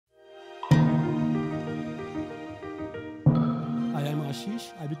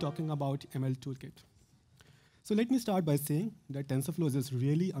Ashish. I'll be talking about ML Toolkit. So let me start by saying that TensorFlow is this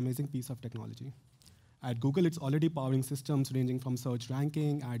really amazing piece of technology. At Google, it's already powering systems ranging from search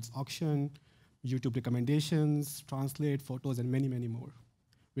ranking, ads auction, YouTube recommendations, translate, photos, and many, many more.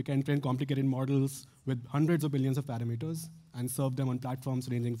 We can train complicated models with hundreds of billions of parameters and serve them on platforms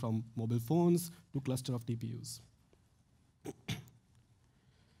ranging from mobile phones to cluster of TPUs.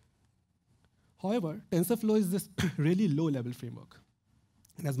 However, TensorFlow is this really low-level framework.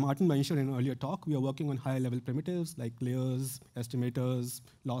 And as Martin mentioned in an earlier talk, we are working on higher-level primitives like layers, estimators,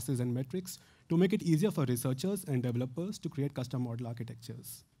 losses, and metrics to make it easier for researchers and developers to create custom model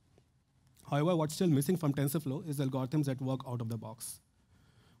architectures. However, what's still missing from TensorFlow is algorithms that work out of the box.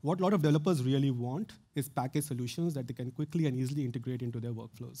 What a lot of developers really want is package solutions that they can quickly and easily integrate into their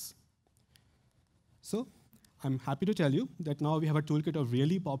workflows. So I'm happy to tell you that now we have a toolkit of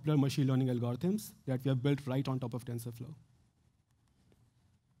really popular machine learning algorithms that we have built right on top of TensorFlow.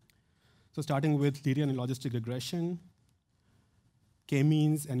 So starting with linear and logistic regression,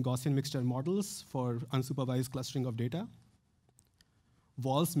 k-means and Gaussian mixture models for unsupervised clustering of data,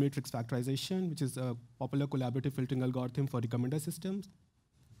 Walls matrix factorization, which is a popular collaborative filtering algorithm for recommender systems,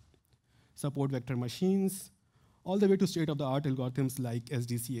 support vector machines, all the way to state-of-the-art algorithms like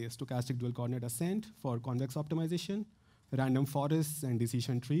SDCA, stochastic dual coordinate ascent for convex optimization, random forests and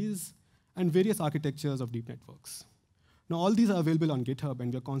decision trees, and various architectures of deep networks. Now, all these are available on GitHub,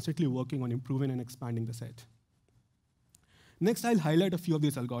 and we're constantly working on improving and expanding the set. Next, I'll highlight a few of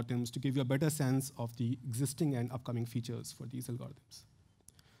these algorithms to give you a better sense of the existing and upcoming features for these algorithms.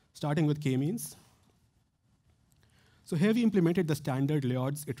 Starting with k-means. So here we implemented the standard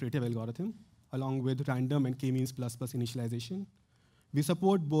Laird's iterative algorithm, along with random and k-means plus initialization. We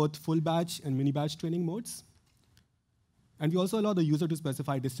support both full batch and mini batch training modes. And we also allow the user to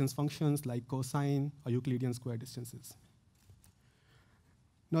specify distance functions like cosine or Euclidean square distances.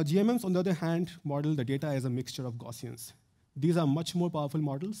 Now, GMMs, on the other hand, model the data as a mixture of Gaussians. These are much more powerful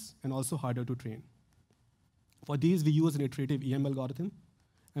models and also harder to train. For these, we use an iterative EM algorithm,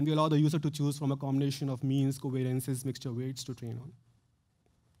 and we allow the user to choose from a combination of means, covariances, mixture weights to train on.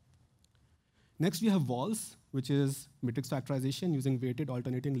 Next, we have Walls, which is matrix factorization using weighted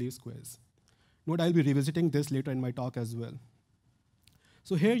alternating least squares. Note, I'll be revisiting this later in my talk as well.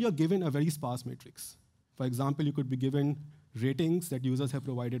 So here you're given a very sparse matrix. For example, you could be given ratings that users have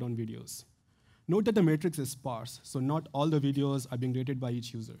provided on videos. Note that the matrix is sparse, so not all the videos are being rated by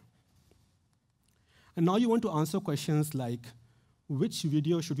each user. And now you want to answer questions like, which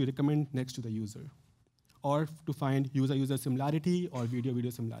video should we recommend next to the user? Or to find user-user similarity or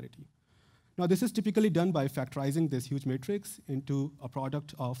video-video similarity. Now, this is typically done by factorizing this huge matrix into a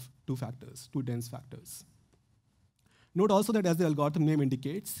product of two factors, two dense factors. Note also that as the algorithm name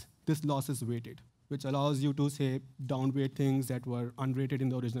indicates, this loss is weighted, which allows you to, say, downweight things that were unrated in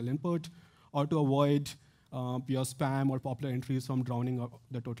the original input, or to avoid your spam or popular entries from drowning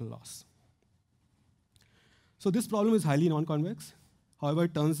the total loss. So this problem is highly non-convex. However,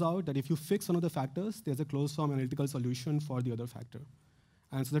 it turns out that if you fix one of the factors, there's a closed-form analytical solution for the other factor.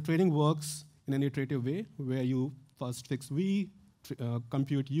 And so the training works in an iterative way, where you first fix V,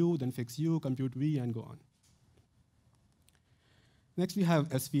 compute U, then fix U, compute V, and go on. Next, we have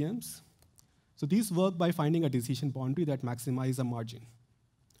SVMs. So these work by finding a decision boundary that maximizes a margin.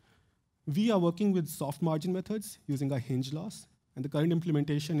 We are working with soft margin methods using a hinge loss, and the current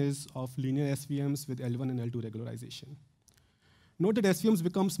implementation is of linear SVMs with L1 and L2 regularization. Note that SVMs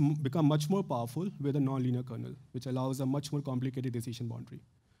become much more powerful with a nonlinear kernel, which allows a much more complicated decision boundary.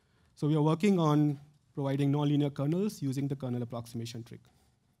 So we are working on providing nonlinear kernels using the kernel approximation trick.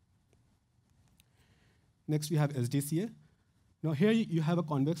 Next, we have SDCA. Now here you have a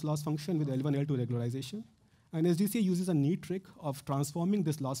convex loss function with L1, L2 regularization. And SDCA uses a neat trick of transforming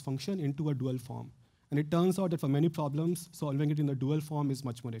this loss function into a dual form. And it turns out that for many problems, solving it in the dual form is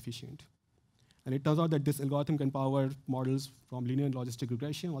much more efficient. And it turns out that this algorithm can power models from linear and logistic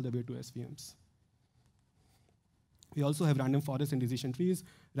regression all the way to SVMs. We also have random forests and decision trees.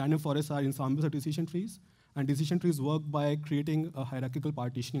 Random forests are ensembles of decision trees, and decision trees work by creating a hierarchical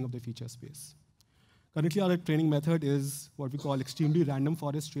partitioning of the feature space. Currently, our training method is what we call extremely random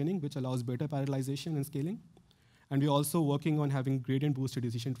forest training, which allows better parallelization and scaling. And we're also working on having gradient boosted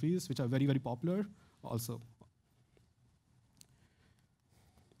decision trees, which are very, very popular also.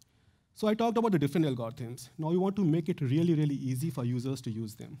 So I talked about the different algorithms. Now we want to make it really, really easy for users to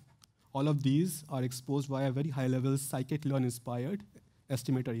use them. All of these are exposed via very high-level scikit-learn-inspired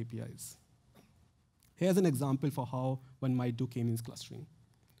estimator APIs. Here's an example for how one might do k-means clustering.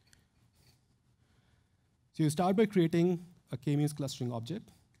 So you start by creating a k-means clustering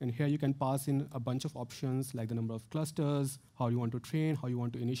object, And here you can pass in a bunch of options like the number of clusters, how you want to train, how you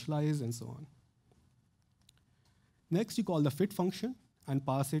want to initialize, and so on. Next, you call the fit function and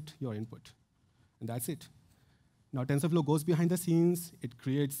pass it your input. And that's it. Now TensorFlow goes behind the scenes, it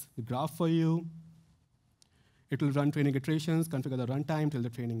creates the graph for you, it will run training iterations, configure the runtime till the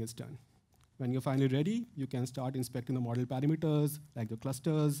training is done. When you're finally ready, you can start inspecting the model parameters, like the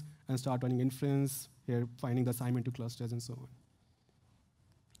clusters, and start running inference, here finding the assignment to clusters and so on.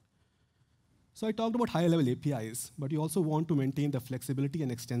 So I talked about higher level APIs, but you also want to maintain the flexibility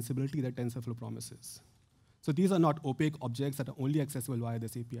and extensibility that TensorFlow promises. So these are not opaque objects that are only accessible via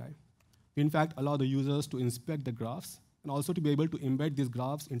this API. We in fact allow the users to inspect the graphs and also to be able to embed these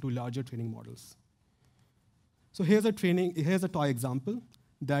graphs into larger training models. So here's a toy example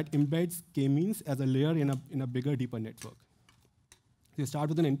that embeds k-means as a layer in a bigger, deeper network. So you start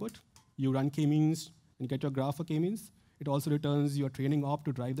with an input, you run k-means and get your graph for k-means. It also returns your training op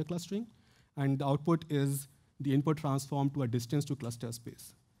to drive the clustering, and the output is the input transformed to a distance to cluster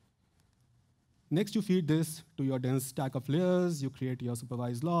space. Next, you feed this to your dense stack of layers, you create your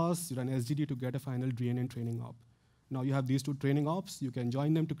supervised loss, you run SGD to get a final DNN training op. Now you have these two training ops, you can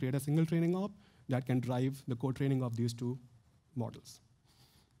join them to create a single training op that can drive the code training of these two models.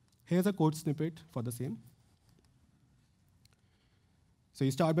 Here's a code snippet for the same. So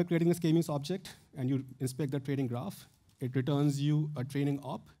you start by creating this k-means object, and you inspect the training graph. It returns you a training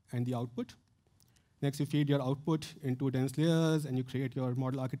op and the output. Next, you feed your output into dense layers, and you create your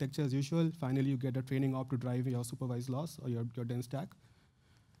model architecture as usual. Finally, you get a training op to drive your supervised loss or your dense stack.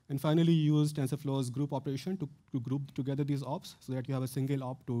 And finally, you use TensorFlow's group operation to group together these ops so that you have a single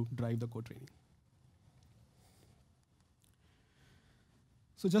op to drive the code training.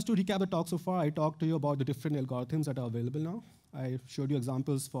 So just to recap the talk so far, I talked to you about the different algorithms that are available now. I showed you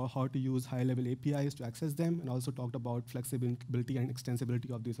examples for how to use high-level APIs to access them, and also talked about flexibility and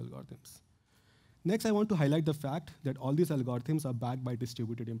extensibility of these algorithms. Next, I want to highlight the fact that all these algorithms are backed by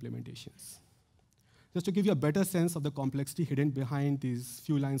distributed implementations. Just to give you a better sense of the complexity hidden behind these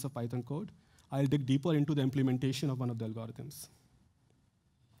few lines of Python code, I'll dig deeper into the implementation of one of the algorithms.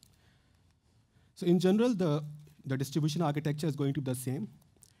 So in general, the distribution architecture is going to be the same.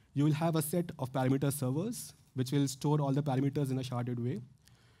 You will have a set of parameter servers, which will store all the parameters in a sharded way.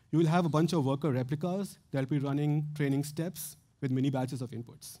 You will have a bunch of worker replicas that will be running training steps with many batches of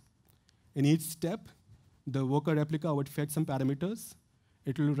inputs. In each step, the worker replica would fetch some parameters.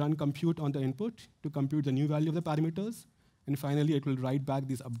 It will run compute on the input to compute the new value of the parameters. And finally, it will write back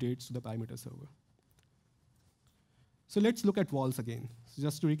these updates to the parameter server. So let's look at walls again. So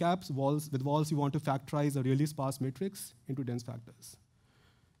just to recap, with walls, you want to factorize a really sparse matrix into dense factors.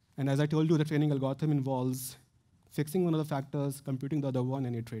 And as I told you, the training algorithm involves fixing one of the factors, computing the other one,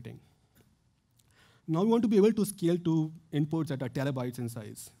 and iterating. Now we want to be able to scale to inputs that are terabytes in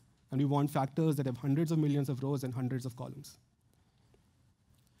size. And we want factors that have hundreds of millions of rows and hundreds of columns.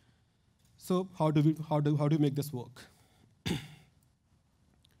 So how do we make this work?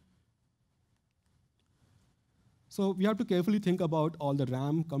 So we have to carefully think about all the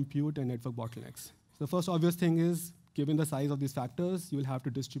RAM, compute, and network bottlenecks. The first obvious thing is, given the size of these factors, you will have to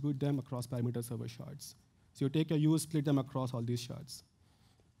distribute them across parameter server shards. So you take your use, split them across all these shards.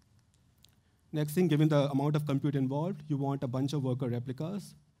 Next thing, given the amount of compute involved, you want a bunch of worker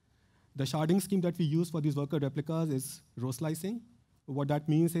replicas. The sharding scheme that we use for these worker replicas is row slicing. What that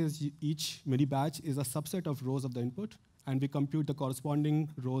means is each mini batch is a subset of rows of the input, and we compute the corresponding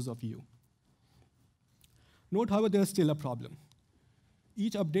rows of U. Note, however, there's still a problem.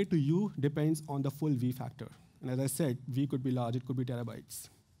 Each update to U depends on the full V factor. And as I said, V could be large, it could be terabytes.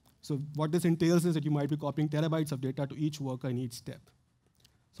 So what this entails is that you might be copying terabytes of data to each worker in each step.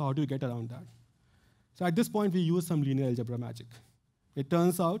 So how do you get around that? So at this point, we use some linear algebra magic. It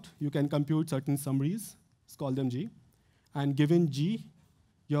turns out you can compute certain summaries, let's call them G, and given G,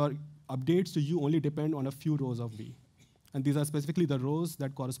 your updates to U only depend on a few rows of V. And these are specifically the rows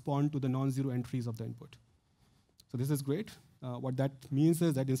that correspond to the non-zero entries of the input. So this is great. What that means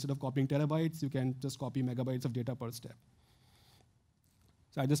is that instead of copying terabytes, you can just copy megabytes of data per step.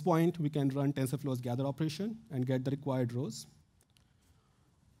 So at this point, we can run TensorFlow's gather operation and get the required rows.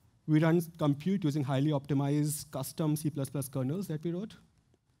 We run compute using highly optimized custom C++ kernels that we wrote.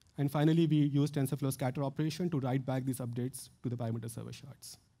 And finally, we use TensorFlow scatter operation to write back these updates to the parameter server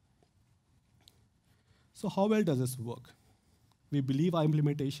shards. So how well does this work? We believe our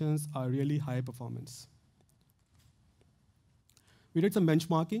implementations are really high performance. We did some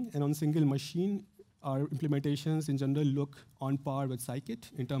benchmarking, and on single machine, our implementations in general look on par with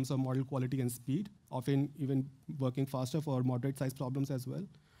scikit in terms of model quality and speed, often even working faster for moderate size problems as well.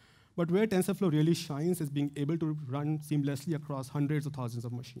 But where TensorFlow really shines is being able to run seamlessly across hundreds of thousands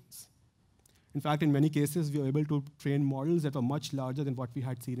of machines. In fact, in many cases, we were able to train models that were much larger than what we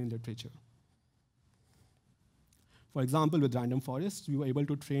had seen in literature. For example, with random forests, we were able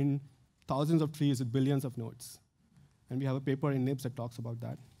to train thousands of trees with billions of nodes. And we have a paper in NIPS that talks about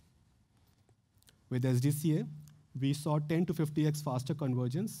that. With SDCA, we saw 10 to 50x faster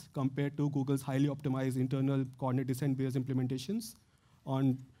convergence compared to Google's highly optimized internal coordinate descent-based implementations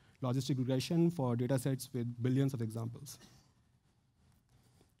on logistic regression for datasets with billions of examples.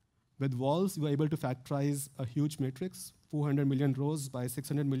 With walls, we were able to factorize a huge matrix, 400 million rows by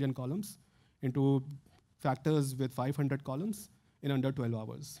 600 million columns, into factors with 500 columns in under 12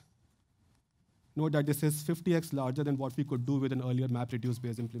 hours. Note that this is 50x larger than what we could do with an earlier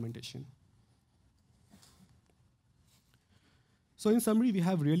MapReduce-based implementation. So in summary, we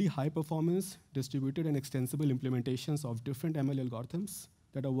have really high performance, distributed, and extensible implementations of different ML algorithms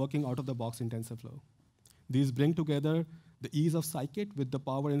that are working out of the box in TensorFlow. These bring together the ease of scikit with the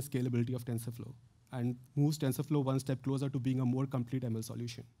power and scalability of TensorFlow, and moves TensorFlow one step closer to being a more complete ML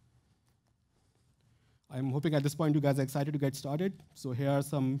solution. I'm hoping at this point you guys are excited to get started. So here are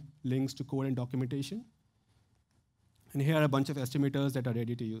some links to code and documentation. And here are a bunch of estimators that are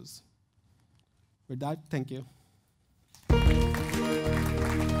ready to use. With that, thank you.